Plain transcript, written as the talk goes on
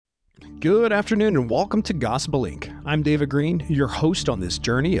Good afternoon and welcome to Gospel Inc. I'm David Green, your host on this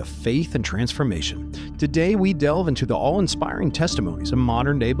journey of faith and transformation. Today we delve into the awe-inspiring testimonies of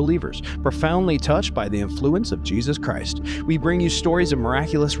modern-day believers, profoundly touched by the influence of Jesus Christ. We bring you stories of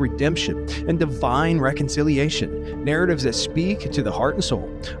miraculous redemption and divine reconciliation, narratives that speak to the heart and soul.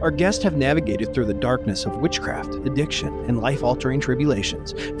 Our guests have navigated through the darkness of witchcraft, addiction, and life-altering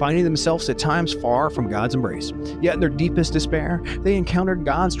tribulations, finding themselves at times far from God's embrace. Yet in their deepest despair, they encountered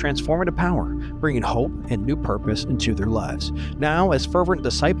God's transformative power, bringing hope and new purpose into their lives. Now, as fervent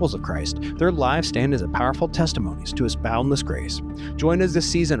disciples of Christ, their lives stand as powerful testimonies to His boundless grace. Join us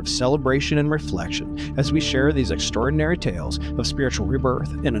this season of celebration and reflection as we share these extraordinary tales of spiritual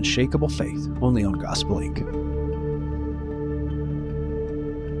rebirth and unshakable faith, only on Gospel Inc.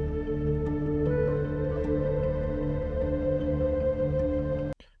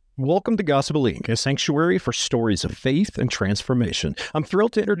 Welcome to Gospel Inc., a sanctuary for stories of faith and transformation. I'm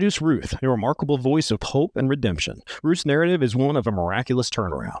thrilled to introduce Ruth, a remarkable voice of hope and redemption. Ruth's narrative is one of a miraculous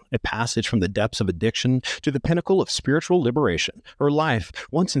turnaround, a passage from the depths of addiction to the pinnacle of spiritual liberation. Her life,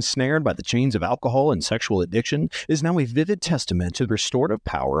 once ensnared by the chains of alcohol and sexual addiction, is now a vivid testament to the restorative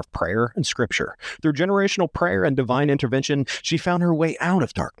power of prayer and Scripture. Through generational prayer and divine intervention, she found her way out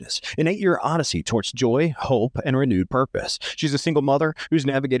of darkness, an 8-year odyssey towards joy, hope, and renewed purpose. She's a single mother who's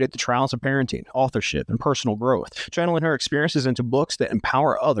navigated the trials of parenting, authorship, and personal growth, channeling her experiences into books that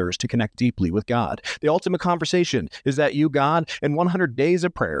empower others to connect deeply with God. The ultimate conversation, Is That You, God? And 100 Days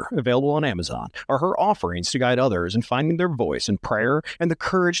of Prayer, available on Amazon, are her offerings to guide others in finding their voice in prayer and the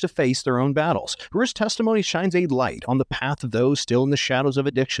courage to face their own battles. Ruth's testimony shines a light on the path of those still in the shadows of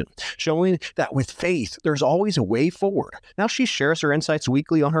addiction, showing that with faith, there's always a way forward. Now she shares her insights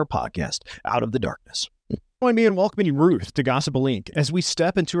weekly on her podcast, Out of the Darkness. Join me in welcoming Ruth to Gospel Inc. as we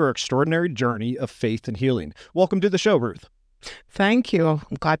step into her extraordinary journey of faith and healing. Welcome to the show, Ruth. Thank you.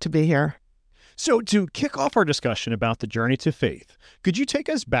 I'm glad to be here. So to kick off our discussion about the journey to faith, could you take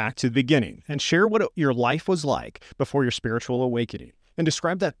us back to the beginning and share what your life was like before your spiritual awakening and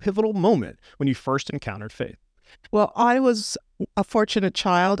describe that pivotal moment when you first encountered faith? Well, I was a fortunate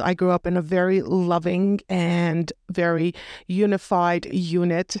child. I grew up in a very loving and very unified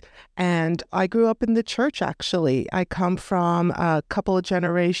unit, and I grew up in the church, actually. I come from a couple of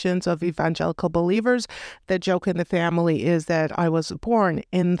generations of evangelical believers. The joke in the family is that I was born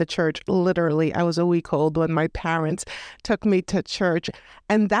in the church. Literally, I was a week old when my parents took me to church,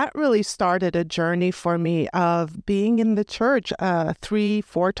 and that really started a journey for me of being in the church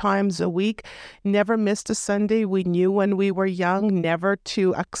 3-4 times a week. Never missed a Sunday. We knew when we were young never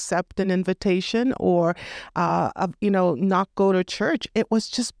to accept an invitation or, not go to church. It was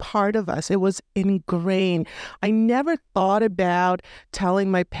just part of us. It was ingrained. I never thought about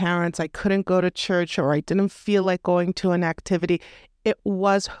telling my parents I couldn't go to church or I didn't feel like going to an activity. It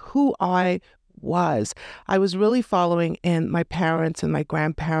was who I was. I was really following in my parents' and my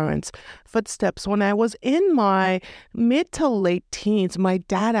grandparents' footsteps. When I was in my mid to late teens, my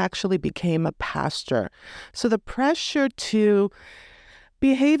dad actually became a pastor. So the pressure to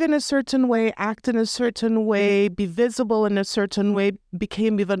behave in a certain way, act in a certain way, be visible in a certain way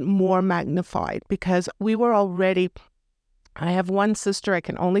became even more magnified because we were already I have one sister, I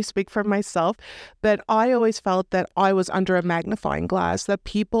can only speak for myself, but I always felt that I was under a magnifying glass, that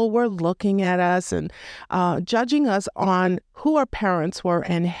people were looking at us and judging us on who our parents were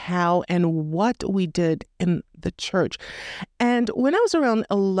and how and what we did in the church. And when I was around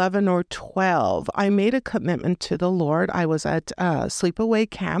 11 or 12, I made a commitment to the Lord. I was at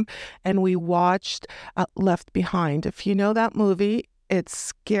sleepaway camp and we watched Left Behind. If you know that movie, it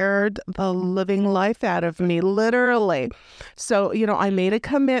scared the living life out of me, literally. So, I made a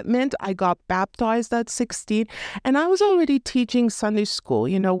commitment. I got baptized at 16, and I was already teaching Sunday school,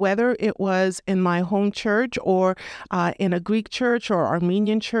 whether it was in my home church or in a Greek church or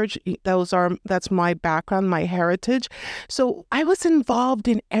Armenian church. That's my background, my heritage. So I was involved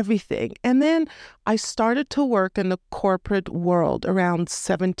in everything. And then I started to work in the corporate world around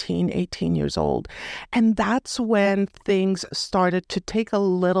 17, 18 years old. And that's when things started to take a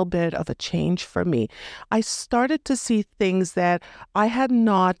little bit of a change for me. I started to see things that I had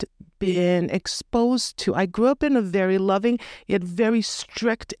not been exposed to. I grew up in a very loving, yet very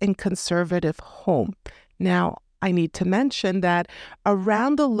strict and conservative home. Now, I need to mention that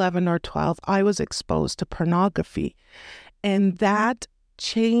around 11 or 12, I was exposed to pornography. And that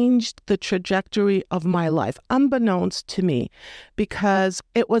changed the trajectory of my life, unbeknownst to me, because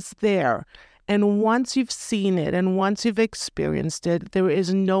it was there. And once you've seen it and once you've experienced it, there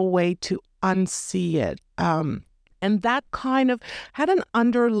is no way to unsee it. And that kind of had an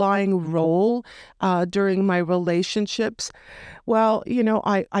underlying role during my relationships. Well,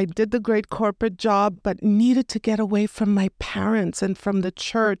 I did the great corporate job, but needed to get away from my parents and from the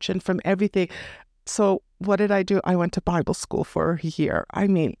church and from everything. So what did I do? I went to Bible school for a year. I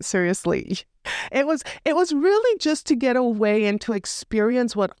mean, seriously, it was really just to get away and to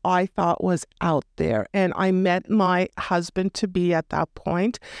experience what I thought was out there. And I met my husband to be at that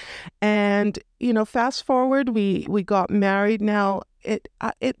point. And, fast forward, we got married. Now,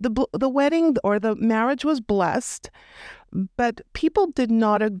 the wedding or the marriage was blessed, but people did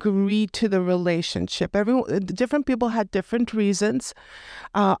not agree to the relationship. Different people had different reasons.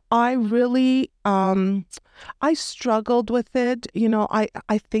 I really, I struggled with it.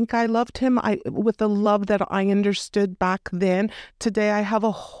 I think I loved him with the love that I understood back then. Today, I have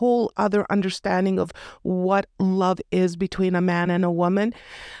a whole other understanding of what love is between a man and a woman.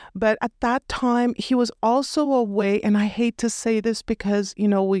 But at that time, he was also away, and I hate to say this because,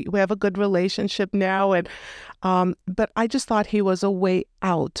 we have a good relationship now, and but I just thought he was a way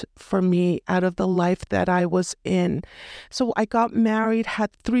out for me out of the life that I was in. So I got married,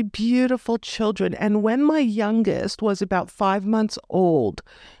 had 3 beautiful children, and when my youngest was about 5 months old,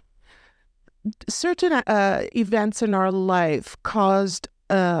 certain events in our life caused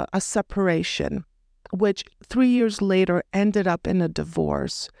a separation, which 3 years later ended up in a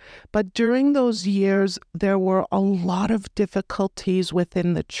divorce. But during those years, there were a lot of difficulties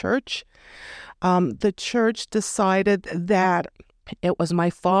within the church. The church decided that it was my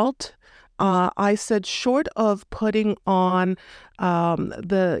fault. I said, short of putting on what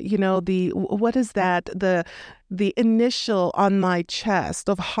is that? The initial on my chest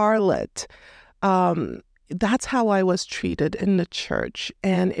of harlot. That's how I was treated in the church.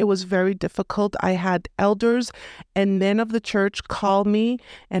 And it was very difficult. I had elders and men of the church call me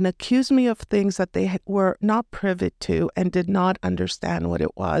and accuse me of things that they were not privy to and did not understand what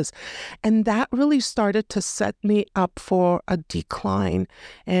it was. And that really started to set me up for a decline.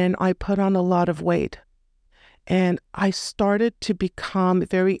 And I put on a lot of weight. And I started to become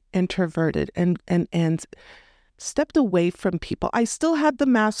very introverted and stepped away from people. I still had the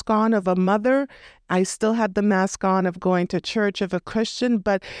mask on of a mother. I still had the mask on of going to church, of a Christian,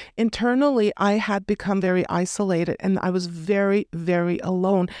 but internally I had become very isolated and I was very, very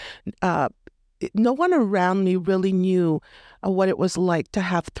alone. No one around me really knew what it was like to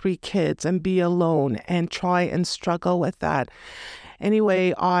have 3 kids and be alone and try and struggle with that.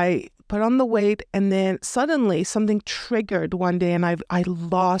 Anyway, I put on the weight, and then suddenly something triggered one day, and I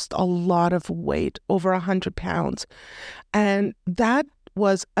lost a lot of weight, over 100 pounds. And that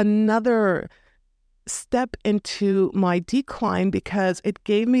was another step into my decline because it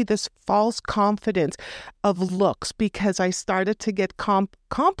gave me this false confidence of looks, because I started to get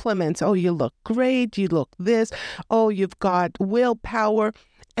compliments. Oh, you look great. You look this. Oh, you've got willpower.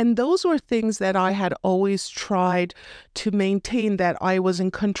 And those were things that I had always tried to maintain, that I was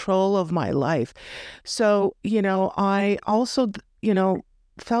in control of my life. So, I also,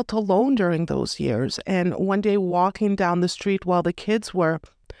 felt alone during those years. And one day walking down the street while the kids were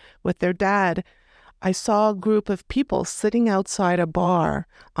with their dad, I saw a group of people sitting outside a bar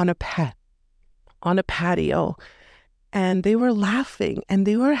on a patio. And they were laughing and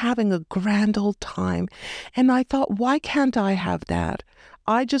they were having a grand old time. And I thought, why can't I have that?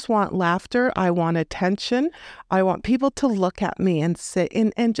 I just want laughter. I want attention. I want people to look at me and sit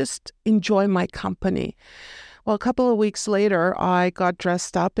and just enjoy my company. Well, a couple of weeks later, I got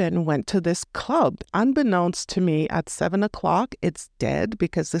dressed up and went to this club. Unbeknownst to me, at 7:00, it's dead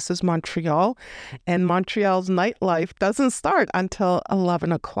because this is Montreal, and Montreal's nightlife doesn't start until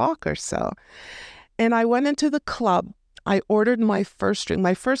 11:00 or so. And I went into the club. I ordered my first drink,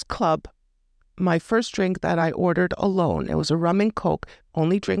 my first drink that I ordered alone. It was a rum and Coke,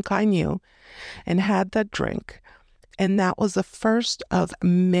 only drink I knew, and had that drink. And that was the first of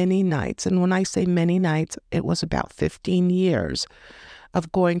many nights. And when I say many nights, it was about 15 years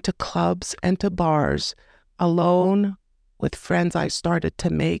of going to clubs and to bars alone with friends I started to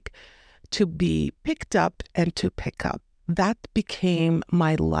make, to be picked up and to pick up. That became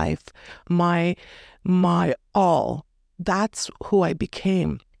my life, my all. That's who I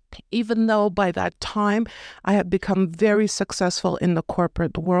became. Even though by that time I had become very successful in the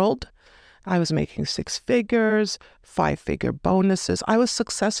corporate world. I was making 6 figures, 5-figure bonuses. I was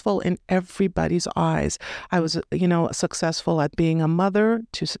successful in everybody's eyes. I was, successful at being a mother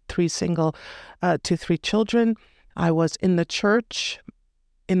to 3 children. I was in the church,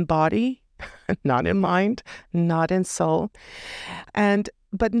 in body, not in mind, not in soul.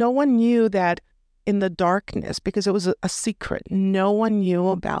 But no one knew that in the darkness, because it was a secret. No one knew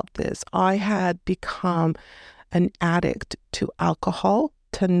about this. I had become an addict to alcohol,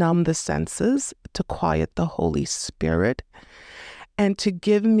 to numb the senses, to quiet the Holy Spirit, and to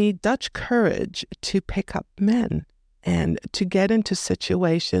give me Dutch courage to pick up men and to get into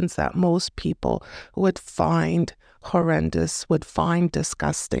situations that most people would find horrendous, would find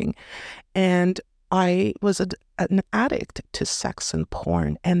disgusting. And I was an addict to sex and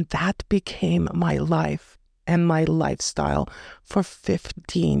porn, and that became my life and my lifestyle for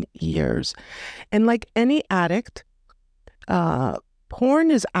 15 years. And like any addict,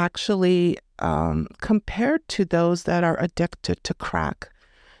 porn is actually, compared to those that are addicted to crack,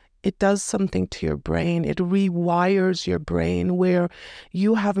 it does something to your brain. It rewires your brain where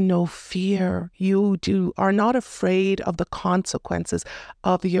you have no fear. You are not afraid of the consequences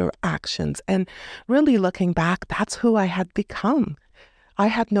of your actions. And really looking back, that's who I had become. I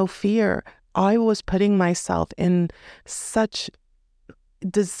had no fear. I was putting myself in such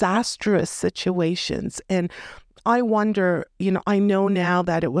disastrous situations. And I wonder, I know now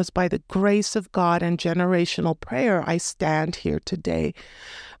that it was by the grace of God and generational prayer I stand here today.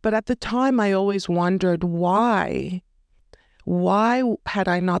 But at the time, I always wondered why had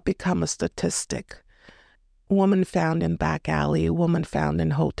I not become a statistic? Woman found in back alley, woman found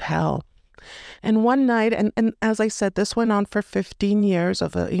in hotel. And one night, and as I said, this went on for 15 years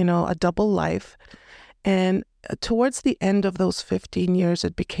of a double life. And towards the end of those 15 years,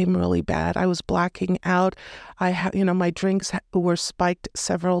 it became really bad. I was blacking out. My drinks were spiked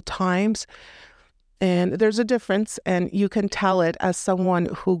several times. And there's a difference, and you can tell it as someone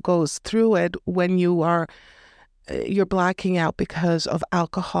who goes through it when you're blacking out because of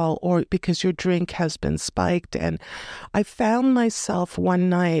alcohol or because your drink has been spiked. And I found myself one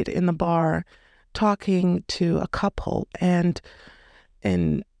night in the bar talking to a couple and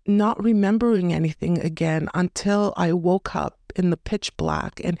not remembering anything again until I woke up in the pitch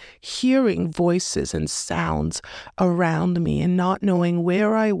black and hearing voices and sounds around me and not knowing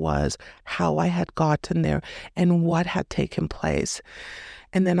where I was, how I had gotten there, and what had taken place.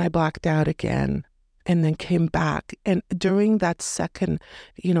 And then I blacked out again and then came back. And during that second,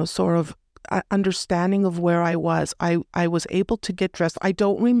 sort of understanding of where I was able to get dressed. I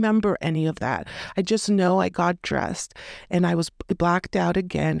don't remember any of that. I just know I got dressed and I was blacked out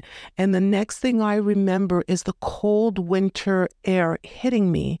again. And the next thing I remember is the cold winter air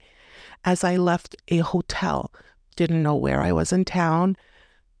hitting me as I left a hotel. Didn't know where I was in town.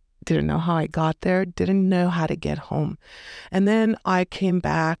 Didn't know how I got there. Didn't know how to get home. And then I came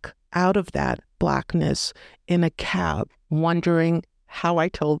back out of that blackness in a cab, wondering how I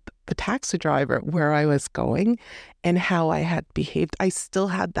told the taxi driver where I was going and how I had behaved. I still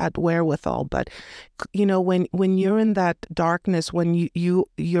had that wherewithal, but when you're in that darkness, when you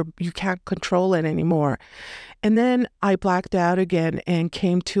can't control it anymore. And then I blacked out again and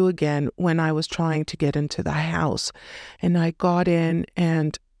came to again when I was trying to get into the house. And I got in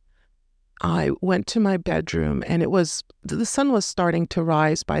and I went to my bedroom, and the sun was starting to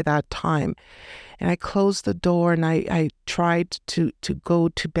rise by that time. And I closed the door and I tried to go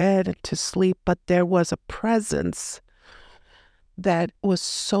to bed and to sleep, but there was a presence that was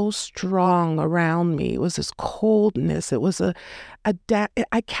so strong around me. It was this coldness. It was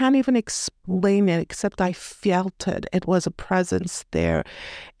I can't even explain it except I felt it. It was a presence there.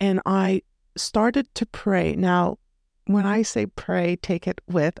 And I started to pray. Now, when I say pray, take it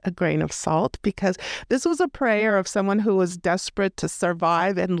with a grain of salt, because this was a prayer of someone who was desperate to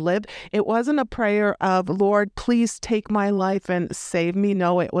survive and live. It wasn't a prayer of, Lord, please take my life and save me.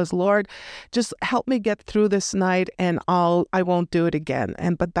 No, it was, Lord, just help me get through this night and I won't do it again.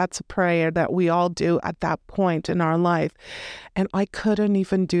 But that's a prayer that we all do at that point in our life. And I couldn't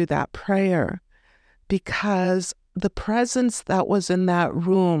even do that prayer because the presence that was in that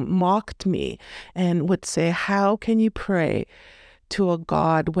room mocked me and would say, how can you pray to a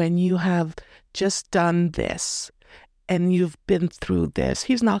God when you have just done this and you've been through this?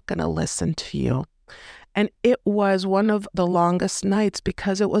 He's not going to listen to you. And it was one of the longest nights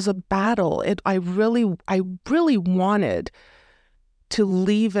because it was a battle. I really wanted to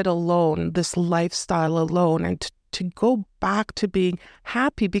leave it alone, this lifestyle alone, and to go back to being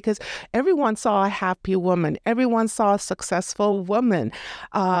happy, because everyone saw a happy woman. Everyone saw a successful woman.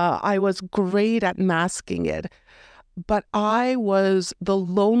 I was great at masking it. But I was the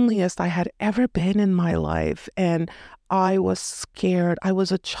loneliest I had ever been in my life. And I was scared. I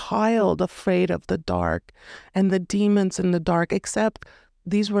was a child afraid of the dark and the demons in the dark, except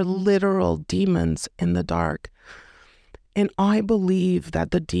these were literal demons in the dark. And I believe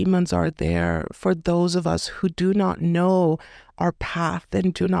that the demons are there for those of us who do not know our path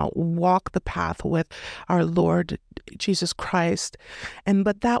and do not walk the path with our Lord Jesus Christ.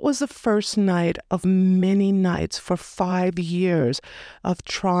 But that was the first night of many nights for 5 years of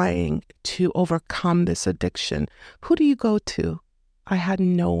trying to overcome this addiction. Who do you go to? I had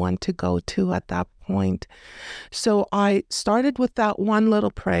no one to go to at that point. So I started with that one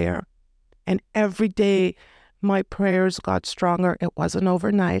little prayer, and every day my prayers got stronger. It wasn't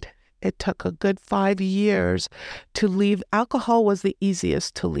overnight. It took a good 5 years to leave. Alcohol was the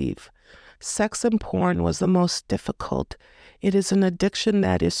easiest to leave. Sex and porn was the most difficult. It is an addiction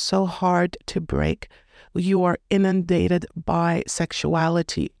that is so hard to break. You are inundated by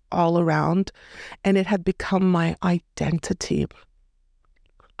sexuality all around, and it had become my identity.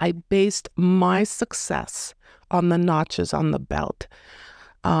 I based my success on the notches on the belt.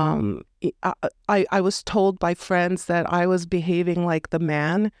 I was told by friends that I was behaving like the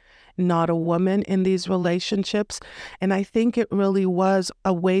man, not a woman in these relationships. And I think it really was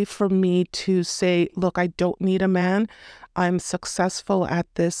a way for me to say, look, I don't need a man. I'm successful at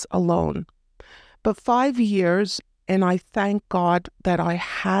this alone. But 5 years, and I thank God that I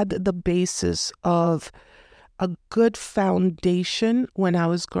had the basis of a good foundation when I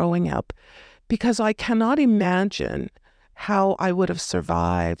was growing up, because I cannot imagine how I would have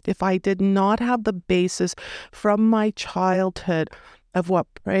survived if I did not have the basis from my childhood of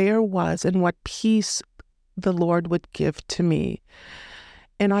what prayer was and what peace the Lord would give to me.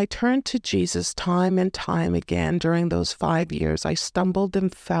 And I turned to Jesus time and time again during those 5 years. I stumbled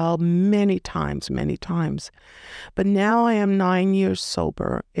and fell many times. But now I am 9 years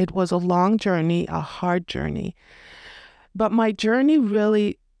sober. It was a long journey, a hard journey. But my journey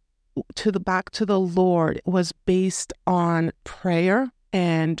really back to the Lord was based on prayer.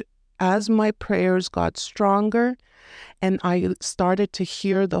 And as my prayers got stronger and I started to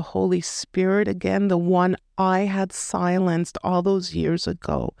hear the Holy Spirit again, the one I had silenced all those years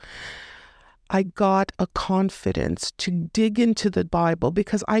ago, I got a confidence to dig into the Bible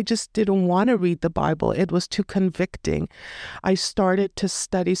because I just didn't want to read the Bible. It was too convicting. I started to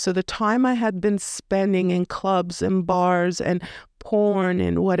study. So the time I had been spending in clubs and bars and porn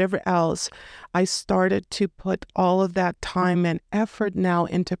and whatever else, I started to put all of that time and effort now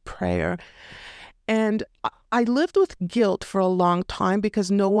into prayer. And I lived with guilt for a long time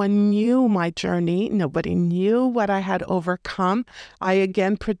because no one knew my journey. Nobody knew what I had overcome. I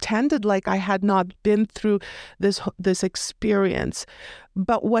again pretended like I had not been through this experience.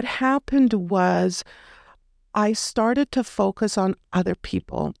 But what happened was I started to focus on other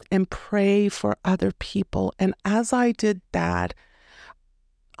people and pray for other people. And as I did that,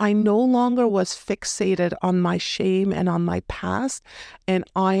 I no longer was fixated on my shame and on my past. And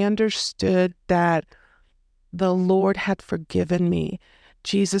I understood that the Lord had forgiven me.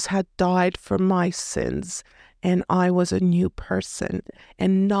 Jesus had died for my sins. And I was a new person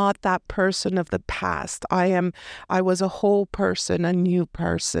and not that person of the past. I was a whole person, a new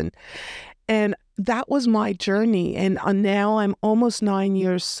person. And that was my journey. And now I'm almost 9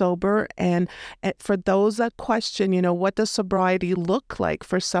 years sober. And for those that question, what does sobriety look like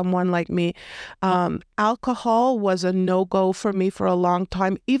for someone like me? Alcohol was a no-go for me for a long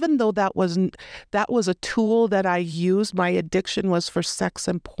time, even though that was a tool that I used. My addiction was for sex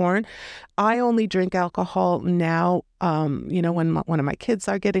and porn. I only drink alcohol now, when one of my kids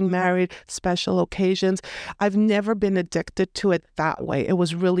are getting married, special occasions. I've never been addicted to it that way. It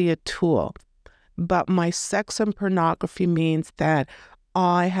was really a tool. But my sex and pornography means that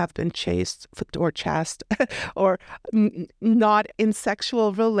I have been chaste or not in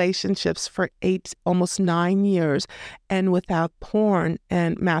sexual relationships for 8, almost 9 years, and without porn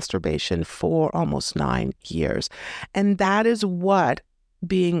and masturbation for almost 9 years. And that is what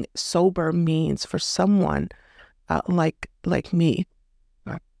being sober means for someone like me.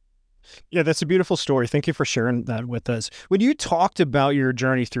 Yeah, that's a beautiful story. Thank you for sharing that with us. When you talked about your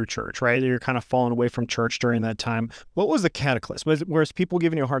journey through church, right? You're kind of falling away from church during that time. What was the catalyst? Was people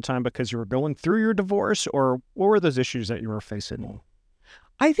giving you a hard time because you were going through your divorce, or what were those issues that you were facing?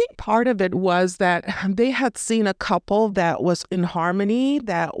 I think part of it was that they had seen a couple that was in harmony,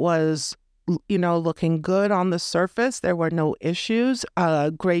 that was looking good on the surface. There were no issues.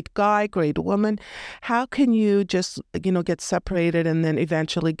 Great guy, great woman. How can you just, get separated and then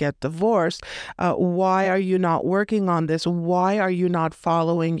eventually get divorced? Why are you not working on this? Why are you not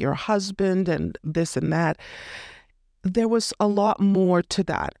following your husband and this and that? There was a lot more to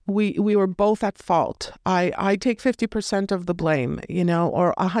that. We were both at fault. I take 50% of the blame,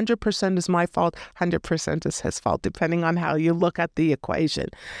 or 100% is my fault, 100% is his fault, depending on how you look at the equation.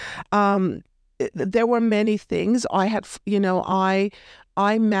 there were many things. I had,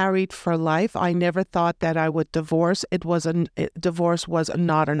 I married for life. I never thought that I would divorce. Divorce was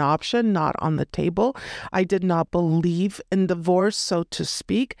not an option, not on the table. I did not believe in divorce, so to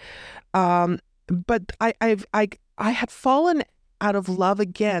speak. But I had fallen out of love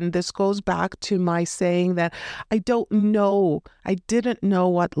again. This goes back to my saying that I didn't know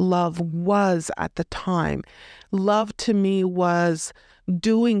what love was at the time. Love to me was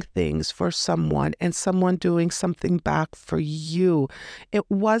doing things for someone and someone doing something back for you. It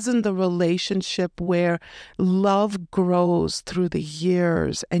wasn't the relationship where love grows through the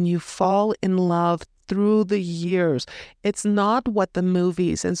years and you fall in love through the years. It's not what the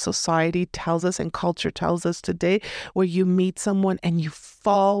movies and society tells us and culture tells us today, where you meet someone and you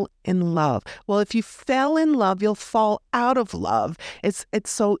fall in love. Well, if you fell in love, you'll fall out of love. It's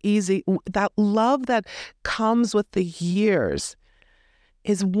so easy. That love that comes with the years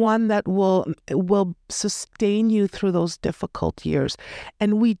is one that will sustain you through those difficult years.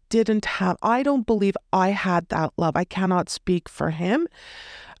 And I don't believe I had that love. I cannot speak for him.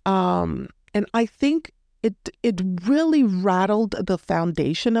 And I think it really rattled the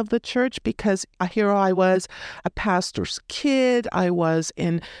foundation of the church, because here I was, a pastor's kid. I was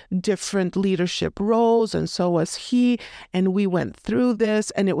in different leadership roles, and so was he. And we went through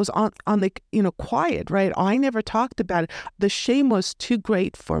this, and it was on the quiet, right? I never talked about it. The shame was too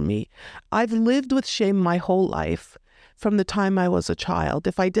great for me. I've lived with shame my whole life. From the time I was a child.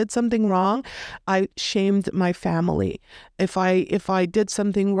 If I did something wrong, I shamed my family. If I did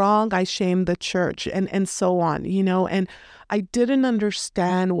something wrong, I shamed the church, and so on, and I didn't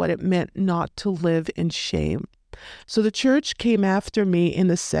understand what it meant not to live in shame. So the church came after me in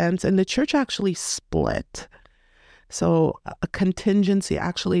a sense, and the church actually split. So a contingency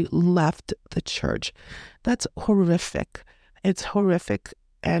actually left the church. That's horrific. It's horrific.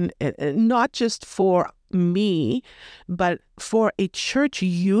 And not just for me, but for a church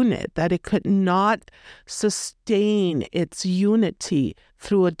unit, that it could not sustain its unity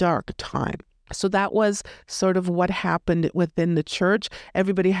through a dark time. So that was sort of what happened within the church.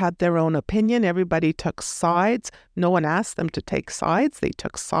 Everybody had their own opinion. Everybody took sides. No one asked them to take sides. They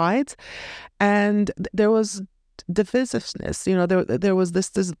took sides. And there was divisiveness. There was this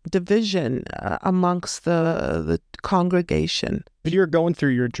division amongst the congregation. But you're going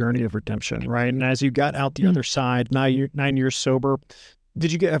through your journey of redemption, right? And as you got out the other side, now you're 9 years sober,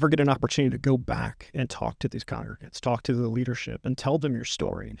 did you ever get an opportunity to go back and talk to these congregants, talk to the leadership, and tell them your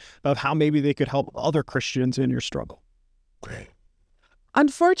story of how maybe they could help other Christians in your struggle? Great.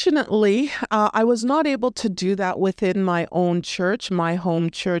 Unfortunately, I was not able to do that within my own church, my home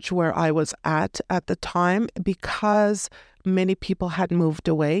church where I was at the time, because many people had moved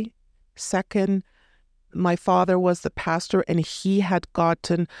away. Second, my father was the pastor, and he had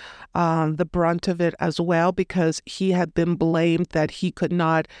gotten the brunt of it as well, because he had been blamed that he could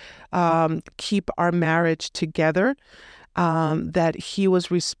not keep our marriage together, that he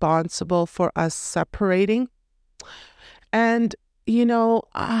was responsible for us separating. And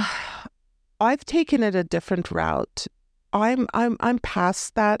I've taken it a different route. I'm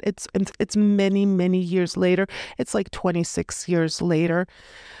past that. It's many, many years later. It's like 26 years later.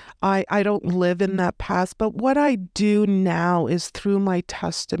 I don't live in that past, but what I do now is, through my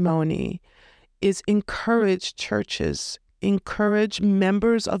testimony, is encourage churches, encourage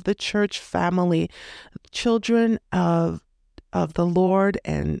members of the church family, children of the Lord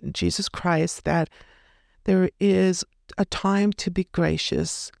and Jesus Christ, that there is a time to be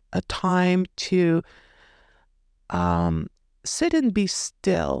gracious, a time to sit and be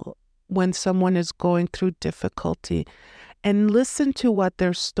still when someone is going through difficulty, and listen to what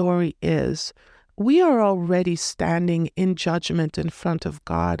their story is. We are already standing in judgment in front of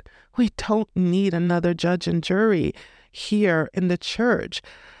God. We don't need another judge and jury here in the church.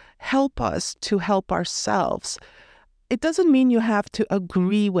 Help us to help ourselves. It doesn't mean you have to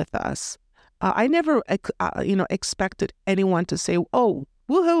agree with us. I never, expected anyone to say, "Oh,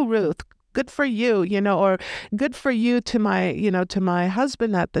 woohoo, Ruth, good for you," or "good for you" to my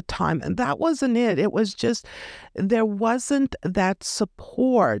husband at the time. And that wasn't it. It was just, there wasn't that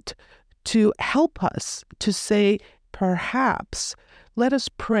support to help us to say, perhaps let us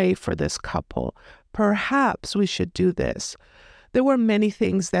pray for this couple. Perhaps we should do this. There were many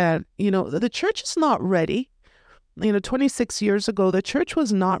things that, the church is not ready. 26 years ago, the church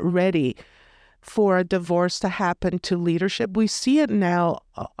was not ready for a divorce to happen to leadership. We see it now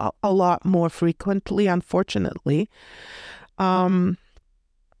a lot more frequently, unfortunately. And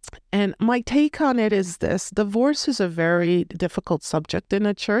my take on it is this: divorce is a very difficult subject in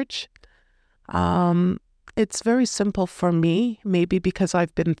a church. It's very simple for me, maybe because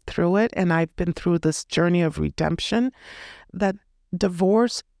I've been through it and I've been through this journey of redemption, that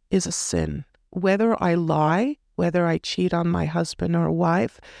divorce is a sin. Whether I lie, whether I cheat on my husband or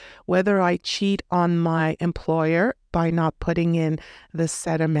wife, whether I cheat on my employer by not putting in the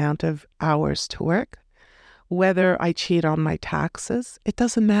set amount of hours to work, whether I cheat on my taxes, it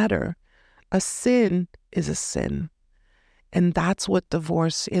doesn't matter. A sin is a sin. And that's what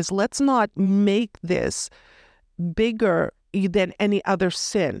divorce is. Let's not make this bigger than any other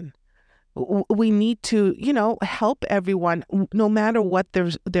sin. We need to, help everyone, no matter what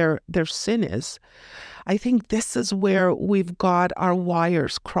their sin is. I think this is where we've got our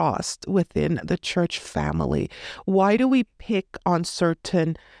wires crossed within the church family. Why do we pick on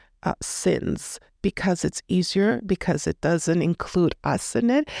certain sins? Because it's easier, because it doesn't include us in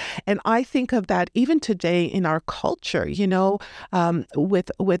it. And I think of that even today in our culture,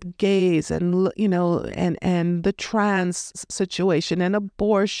 with gays and, and the trans situation and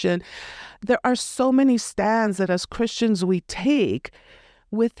abortion. There are so many stands that as Christians we take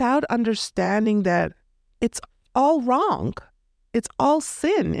without understanding that it's all wrong. It's all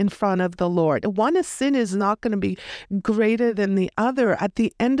sin in front of the Lord. One sin is not going to be greater than the other. At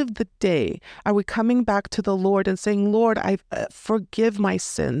the end of the day, are we coming back to the Lord and saying, Lord, I forgive my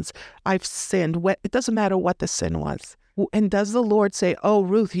sins. I've sinned. It doesn't matter what the sin was. And does the Lord say, oh,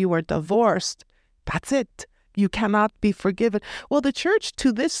 Ruth, you are divorced? That's it. You cannot be forgiven. Well, the church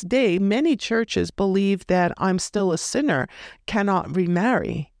to this day, many churches believe that I'm still a sinner, cannot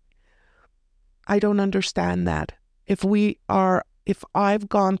remarry. I don't understand that. If I've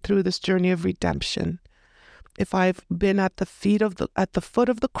gone through this journey of redemption, if I've been at the foot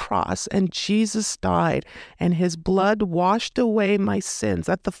of the cross and Jesus died and his blood washed away my sins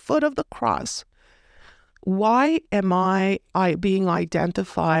at the foot of the cross, why am I being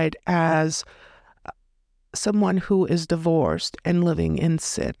identified as someone who is divorced and living in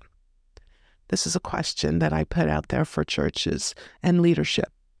sin? This is a question that I put out there for churches and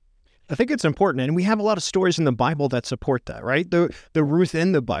leadership. I think it's important, and we have a lot of stories in the Bible that support that, right? The Ruth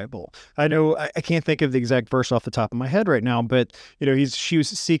in the Bible. I know I can't think of the exact verse off the top of my head right now, but she was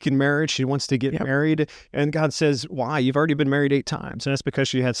seeking marriage. She wants to get married, and God says, "Why? You've already been married 8 times," and that's because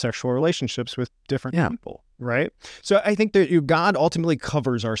she had sexual relationships with different people, right? So I think that God ultimately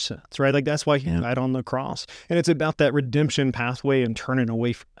covers our sins, right? Like that's why He died on the cross, and it's about that redemption pathway and turning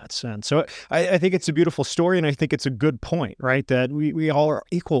away from that sin. So I think it's a beautiful story, and I think it's a good point, right? That we all are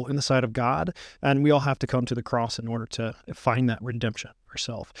equal in the sight of God, and we all have to come to the cross in order to find that redemption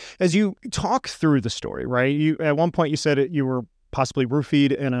ourselves. As you talk through the story, right? At one point you said you were possibly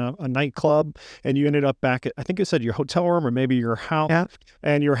roofied in a nightclub, and you ended up back at, I think you said your hotel room or maybe your house,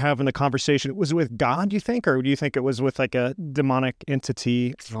 and you're having a conversation. Was it with God, you think, or do you think it was with like a demonic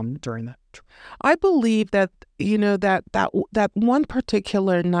entity during that? I believe that, that one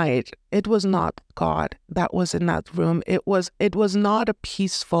particular night, it was not God that was in that room. It was not a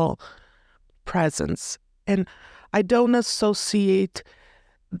peaceful presence. And I don't associate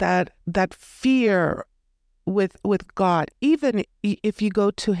that fear with God. Even if you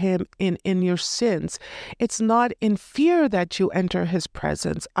go to him in your sins, it's not in fear that you enter his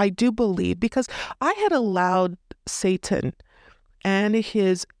presence. I do believe, because I had allowed Satan and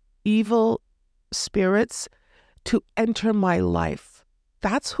his evil spirits to enter my life.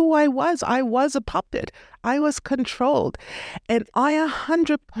 That's who I was. I was a puppet. I was controlled. And I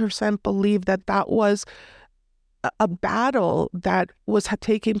 100% believe that was a battle that was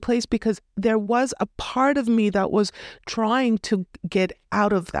taking place, because there was a part of me that was trying to get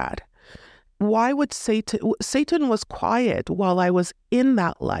out of that. Why would Satan was quiet while I was in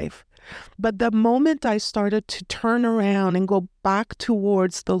that life. But the moment I started to turn around and go back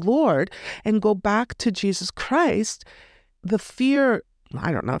towards the Lord and go back to Jesus Christ, the fear,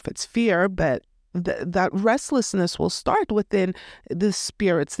 I don't know if it's fear, but that restlessness will start within the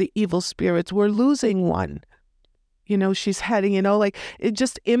spirits, the evil spirits. We're losing one. She's heading, like it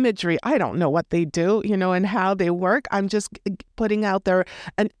just imagery. I don't know what they do, and how they work. I'm just putting out there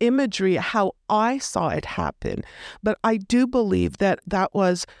an imagery, how I saw it happen. But I do believe that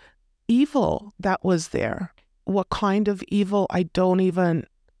was evil that was there. What kind of evil? I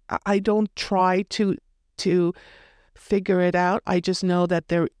don't try to figure it out. I just know that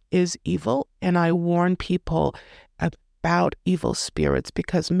there is evil, and I warn people about evil spirits,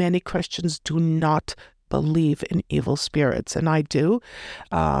 because many Christians do not believe in evil spirits, and I do.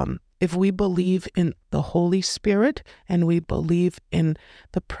 If we believe in the Holy Spirit and we believe in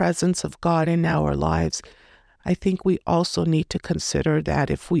the presence of God in our lives, I think we also need to consider that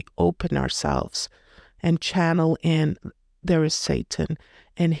if we open ourselves and channel in, there is Satan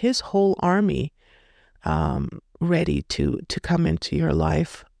and his whole army ready to come into your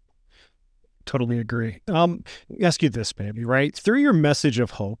life. Totally agree. Ask you this, maybe, right? Through your message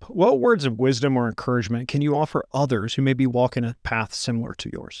of hope, what words of wisdom or encouragement can you offer others who may be walking a path similar to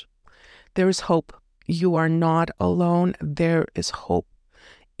yours? There is hope. You are not alone. There is hope.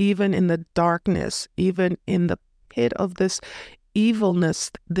 Even in the darkness, even in the pit of this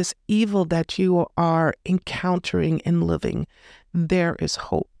evilness, this evil that you are encountering and living, there is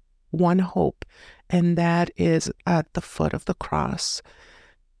hope. One hope, and that is at the foot of the cross,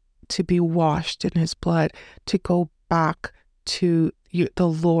 to be washed in his blood, to go back to the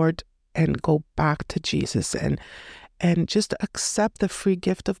Lord and go back to Jesus and just accept the free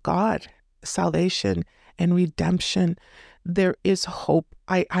gift of God, salvation and redemption. There is hope.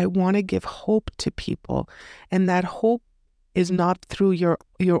 I want to give hope to people, and that hope is not through your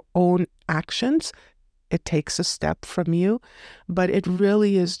own actions. It takes a step from you, but it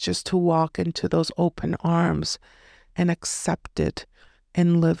really is just to walk into those open arms and accept it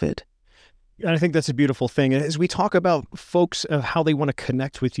and live it. And I think that's a beautiful thing. As we talk about folks of how they want to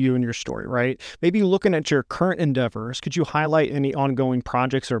connect with you and your story, right? Maybe looking at your current endeavors, could you highlight any ongoing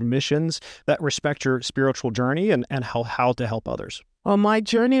projects or missions that respect your spiritual journey and how to help others? Well, my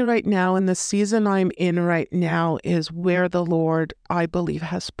journey right now and the season I'm in right now is where the Lord, I believe,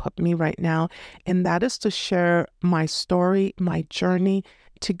 has put me right now. And that is to share my story, my journey,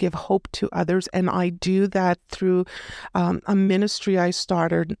 to give hope to others. And I do that through a ministry I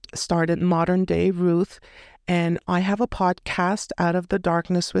started Modern Day Ruth. And I have a podcast, Out of the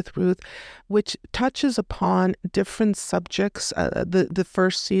Darkness with Ruth, which touches upon different subjects. The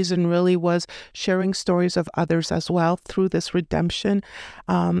first season really was sharing stories of others as well through this redemption.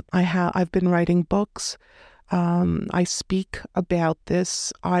 I've been writing books. I speak about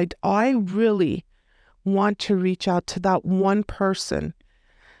this. I really want to reach out to that one person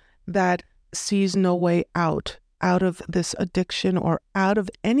that sees no way out of this addiction or out of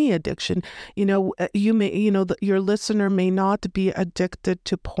any addiction. Your listener may not be addicted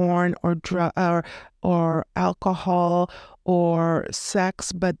to porn or drug or alcohol or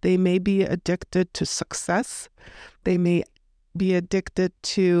sex, but they may be addicted to success. They may be addicted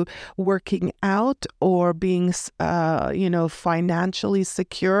to working out or being, financially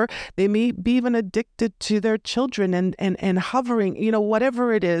secure. They may be even addicted to their children and hovering,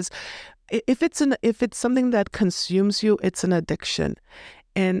 whatever it is. If it's something that consumes you, it's an addiction.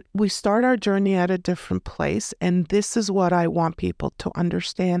 And we start our journey at a different place. And this is what I want people to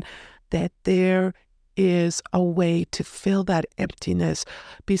understand, that there is a way to fill that emptiness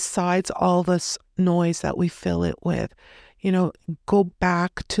besides all this noise that we fill it with. Go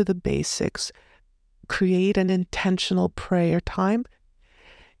back to the basics, create an intentional prayer time,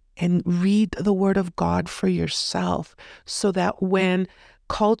 and read the Word of God for yourself, so that when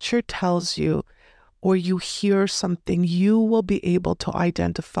culture tells you or you hear something, you will be able to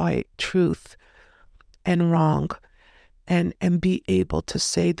identify truth and wrong and be able to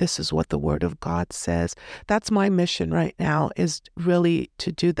say, this is what the Word of God says. That's my mission right now, is really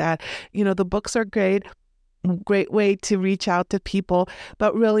to do that. The books are great way to reach out to people,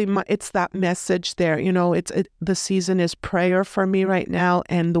 but really it's that message there. The season is prayer for me right now,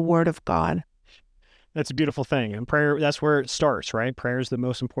 and the Word of God. That's a beautiful thing. And prayer, that's where it starts, right? Prayer is the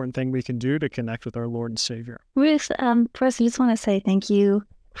most important thing we can do to connect with our Lord and Savior. Ruth, first, I just want to say thank you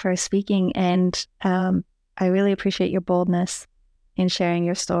for speaking. And I really appreciate your boldness in sharing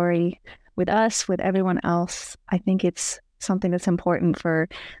your story with us, with everyone else. I think it's something that's important for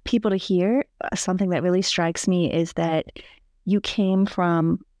people to hear. Something that really strikes me is that you came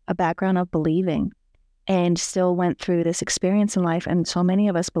from a background of believing and still went through this experience in life. And so many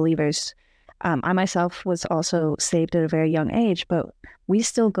of us believers, I myself was also saved at a very young age, but we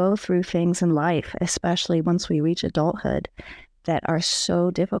still go through things in life, especially once we reach adulthood, that are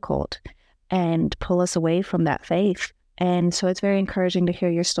so difficult and pull us away from that faith. And so it's very encouraging to hear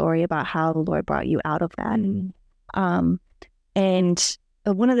your story about how the Lord brought you out of that. And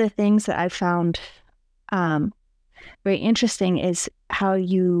one of the things that I found very interesting is how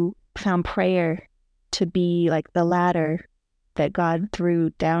you found prayer to be like the ladder that God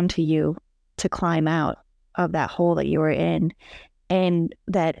threw down to you to climb out of that hole that you were in. And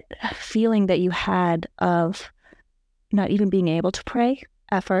that feeling that you had of not even being able to pray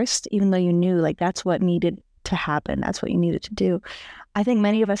at first, even though you knew like that's what needed to happen, that's what you needed to do. I think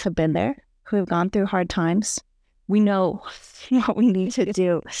many of us have been there, who have gone through hard times. We know what we need to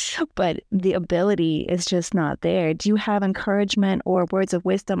do, but the ability is just not there. Do you have encouragement or words of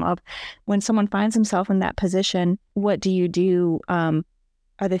wisdom of when someone finds himself in that position, what do you do?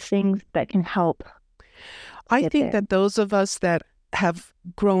 Are there things that can help? I think that those of us that have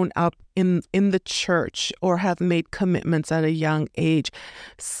grown up in the church or have made commitments at a young age,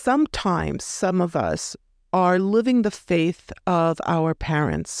 sometimes some of us are living the faith of our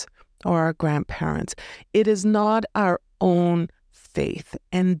parents or our grandparents. It is not our own faith.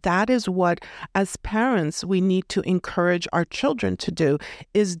 And that is what, as parents, we need to encourage our children to do,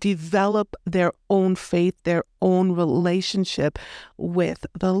 is develop their own faith, their own relationship with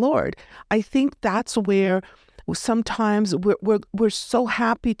the Lord. I think that's where sometimes we're so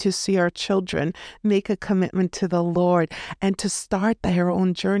happy to see our children make a commitment to the Lord and to start their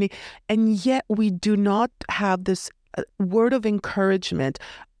own journey. And yet we do not have this word of encouragement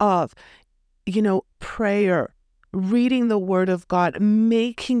of, prayer, reading the Word of God,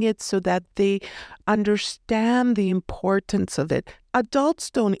 making it so that they understand the importance of it. Adults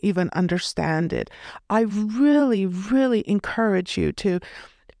don't even understand it. I really, really encourage you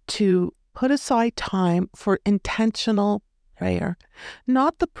to put aside time for intentional prayer.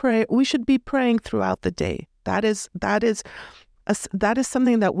 Not the prayer. We should be praying throughout the day. That is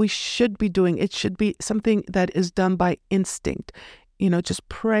something that we should be doing. It should be something that is done by instinct. Just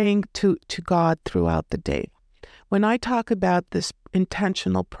praying to God throughout the day. When I talk about this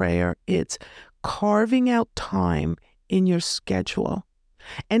intentional prayer, it's carving out time in your schedule.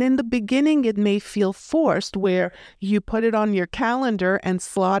 And in the beginning, it may feel forced, where you put it on your calendar and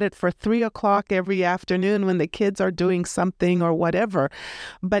slot it for 3:00 every afternoon when the kids are doing something or whatever.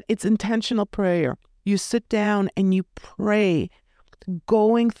 But it's intentional prayer. You sit down and you pray,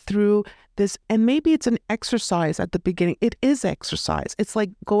 going through this, and maybe it's an exercise at the beginning. It is exercise. It's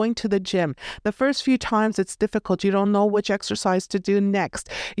like going to the gym. The first few times it's difficult. You don't know which exercise to do next.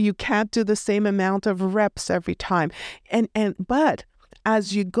 You can't do the same amount of reps every time. But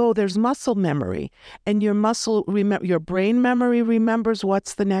as you go, there's muscle memory, and your brain memory remembers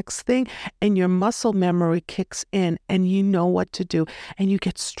what's the next thing, and your muscle memory kicks in, and you know what to do, and you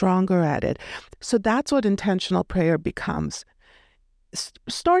get stronger at it. So that's what intentional prayer becomes.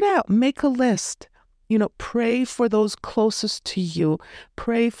 Start out, make a list. Pray for those closest to you.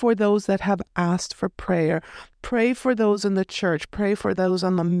 Pray for those that have asked for prayer. Pray for those in the church. Pray for those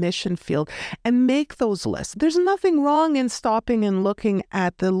on the mission field, and make those lists. There's nothing wrong in stopping and looking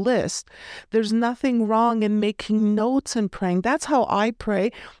at the list. There's nothing wrong in making notes and praying. That's how I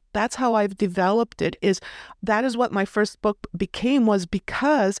pray. That's how I've developed it. That is what my first book became, was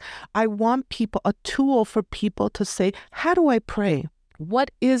because I want a tool for people to say, how do I pray?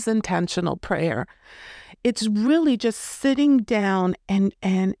 What is intentional prayer? It's really just sitting down and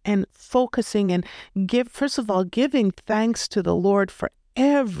focusing and first of all, giving thanks to the Lord for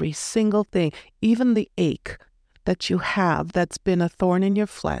every single thing, even the ache that you have that's been a thorn in your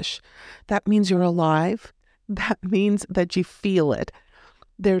flesh. That means you're alive. That means that you feel it.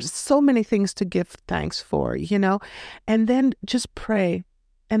 There's so many things to give thanks for, and then just pray.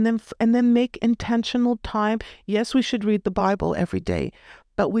 And then make intentional time. Yes, we should read the Bible every day,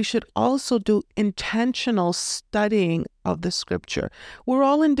 but we should also do intentional studying of the scripture. We're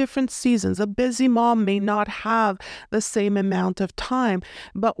all in different seasons. A busy mom may not have the same amount of time,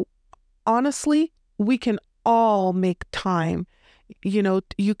 but honestly, we can all make time. You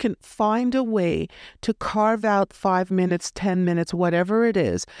can find a way to carve out 5 minutes, 10 minutes, whatever it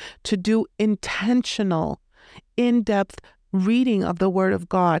is, to do intentional, in-depth reading of the Word of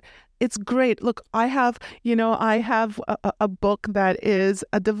God. It's great. Look, I have a book that is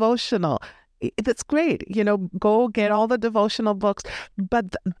a devotional. That's great. Go get all the devotional books.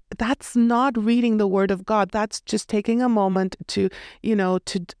 But that's not reading the Word of God. That's just taking a moment to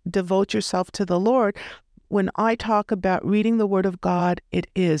devote yourself to the Lord. When I talk about reading the Word of God, it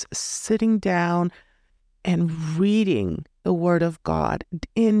is sitting down and reading the Word of God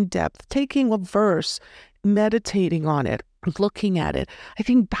in depth, taking a verse, meditating on it, looking at it. I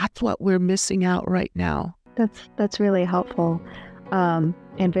think that's what we're missing out right now. That's really helpful and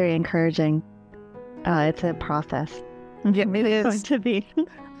very encouraging. It's a process. Yeah, it is going to be.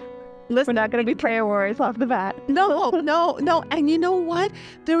 Listen, we're not going to be prayer warriors off the bat. No. And you know what?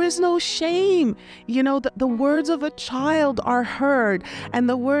 There is no shame. The words of a child are heard, and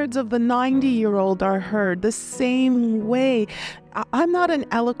the words of the 90-year-old are heard the same way. I'm not an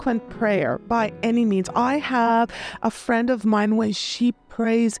eloquent prayer by any means. I have a friend of mine, when she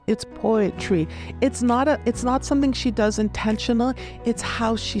prays, it's poetry. It's not something she does intentionally. It's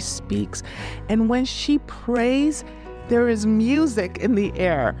how she speaks. And when she prays, there is music in the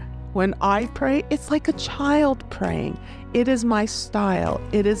air. When I pray, it's like a child praying. It is my style.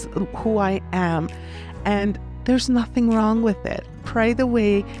 It is who I am. And there's nothing wrong with it. Pray the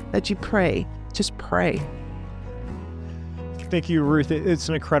way that you pray. Just pray. Thank you, Ruth. It's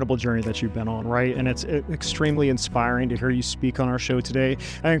an incredible journey that you've been on, right? And it's extremely inspiring to hear you speak on our show today.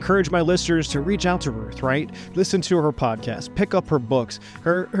 I encourage my listeners to reach out to Ruth, right? Listen to her podcast, pick up her books.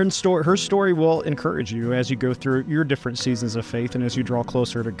 Her story will encourage you as you go through your different seasons of faith and as you draw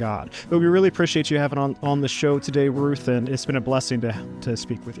closer to God. But we really appreciate you having on the show today, Ruth, and it's been a blessing to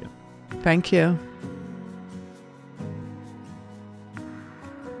speak with you. Thank you.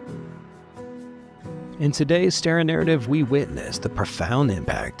 In today's Stara narrative, we witness the profound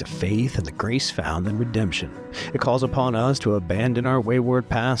impact of faith and the grace found in redemption. It calls upon us to abandon our wayward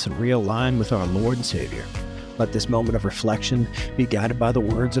paths and realign with our Lord and Savior. Let this moment of reflection be guided by the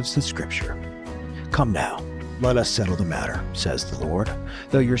words of the Scripture. Come now, let us settle the matter, says the Lord.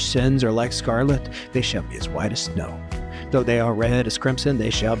 Though your sins are like scarlet, they shall be as white as snow. Though they are red as crimson, they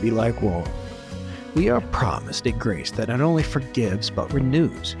shall be like wool. We are promised a grace that not only forgives but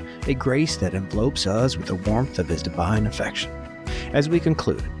renews, a grace that envelopes us with the warmth of His divine affection. As we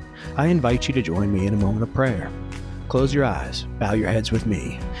conclude, I invite you to join me in a moment of prayer. Close your eyes, bow your heads with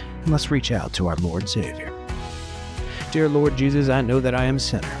me, and let's reach out to our Lord and Savior. Dear Lord Jesus, I know that I am a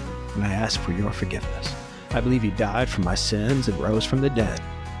sinner, and I ask for your forgiveness. I believe you died for my sins and rose from the dead.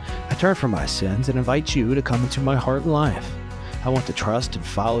 I turn from my sins and invite you to come into my heart and life. I want to trust and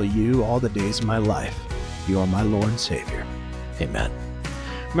follow you all the days of my life. You are my Lord and Savior. Amen.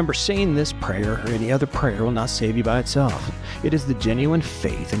 Remember, saying this prayer or any other prayer will not save you by itself. It is the genuine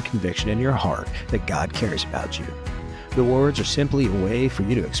faith and conviction in your heart that God cares about you. The words are simply a way for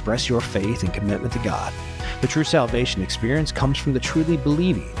you to express your faith and commitment to God. The true salvation experience comes from the truly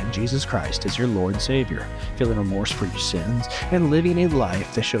believing in Jesus Christ as your Lord and Savior, feeling remorse for your sins, and living a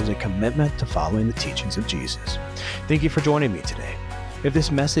life that shows a commitment to following the teachings of Jesus. Thank you for joining me today. If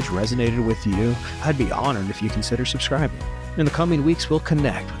this message resonated with you, I'd be honored if you consider subscribing. In the coming weeks, we'll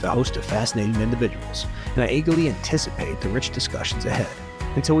connect with a host of fascinating individuals, and I eagerly anticipate the rich discussions ahead.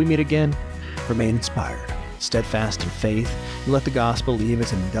 Until we meet again, remain inspired, steadfast in faith, and let the gospel leave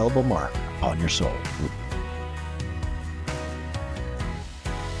its indelible mark upon your soul.